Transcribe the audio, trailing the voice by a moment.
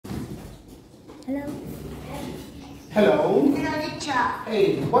Hello. Hello. Hello, teacher.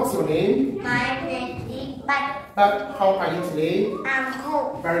 Hey, what's your name? My name is Bach. But how are you today? I'm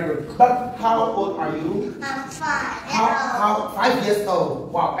cool. Very good. But how old are you? I'm 5 years How 5 years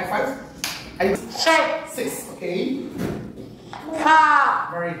old? Wow, I 5. Are you old. 6, 6? Okay.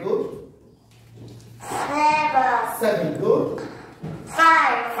 4, Very good. 7, 7. Good.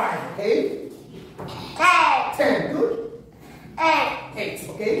 5, 5. Okay. 10, 10. Good. 8, 8.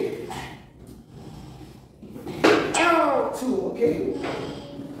 Okay. 2, 2. Okay.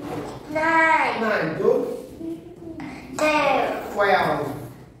 9, 9. Good. 10, 12.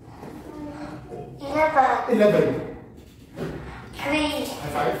 11, 11. 3,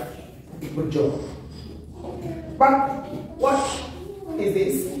 High 5. Good job. But what is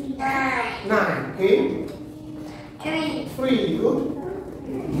this? 9, 9. Okay. 3, 3. Good.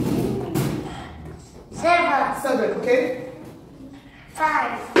 7, 7. Okay.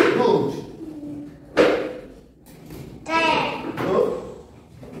 5, Good. 10, Good.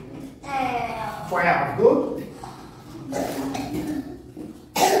 12, 12. Good.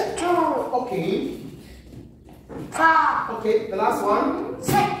 2, Okay. 4, Okay. The last one.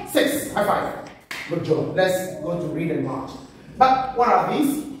 6, 6. High 5. Good job. Let's go to read and march. But what are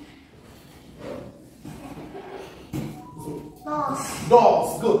these?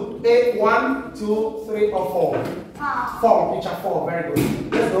 Doors. Good. A, 1, 2, 3, or 4? 4. Picture 4. Very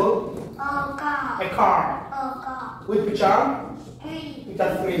good. Let's go. A car. With picture? 3,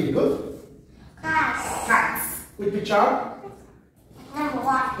 Picture 3. Good. class, Cats. With picture? number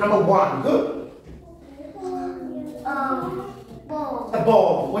 1, Number 1. Good. ball, A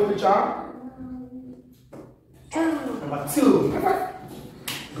ball. With picture? 2, Number 2. Perfect.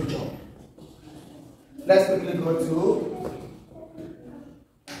 Good job. Let's quickly go to,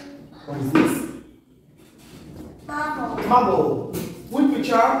 what is this? marble, Marble. With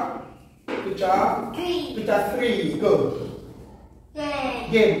picture? Picture? 3, Picture 3. Good.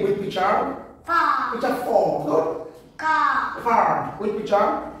 game, Game. With picture? 4, Picture 4. Good. car, Card. With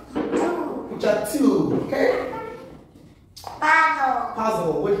picture? 2, Picture 2. Okay. puzzle,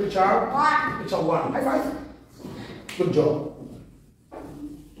 Puzzle. With picture? 1, Picture 1. High 5. Good job.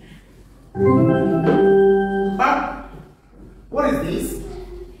 But what is this?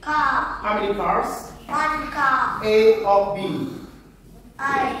 car, How many cars? 1 car, A or B?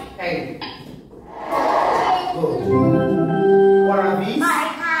 I, A. Good. What are these?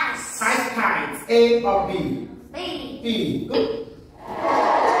 5 cars, 5 kites. A or B? B, B. Good.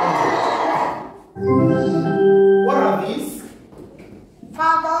 What are these?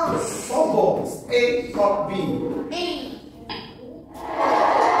 4 balls, 4 balls. A or B? B,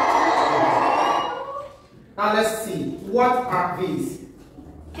 Now let's see. What are these?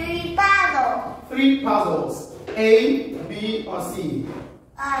 3 puzzle, 3 puzzles. A, B, or C?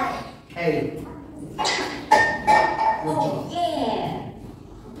 I, A. Good job. yeah,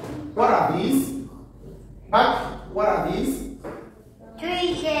 What are these? Back. What are these?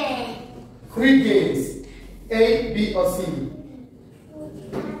 3 game, 3 games. A, B, or C?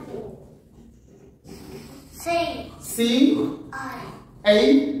 C, C, I, A.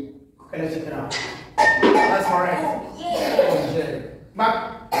 Okay, let's check it out. That's correct. yeah,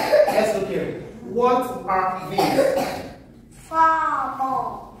 Back. Let's look here. What are these? 4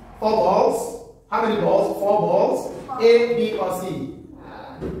 ball, 4 balls. How many balls? 4 balls. A, B, or C?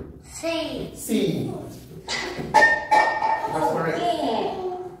 C, C. That's correct. yeah,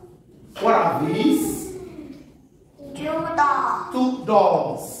 What are these? 2 dog, 2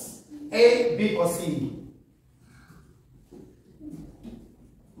 dolls. A, B, or C?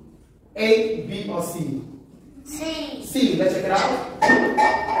 A, B, or C? C, C. Let's check it out.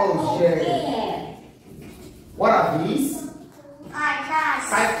 Oh, yeah. yeah, What are these? 5 cars,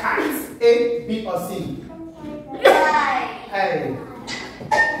 5 kites. A, B, or C? I, A.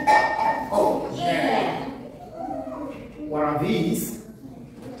 Oh, yeah, what are these?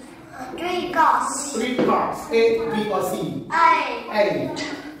 3 cars, 3 cars. A, B, or C? I, A.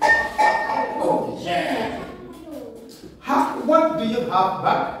 Oh, yeah, what do you have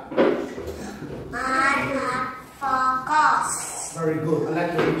back? I have 4 cars, Very good. I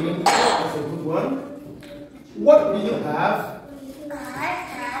like your reading. That's a good one. What do you have? I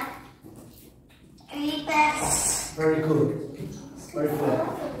have 3 pets, Very good. Very good.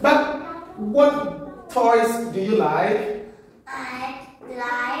 But what toys do you like? I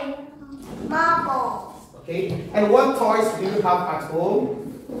like marble, Okay. And what toys do you have at home?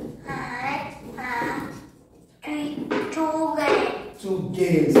 I have 2 games. 2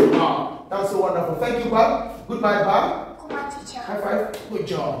 games. Wow. That's so wonderful. Thank you, Bob. Goodbye, Bob. Goodbye, teacher. High 5. Good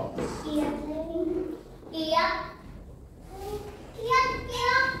job. Iya. Iya. Iya.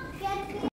 Iya.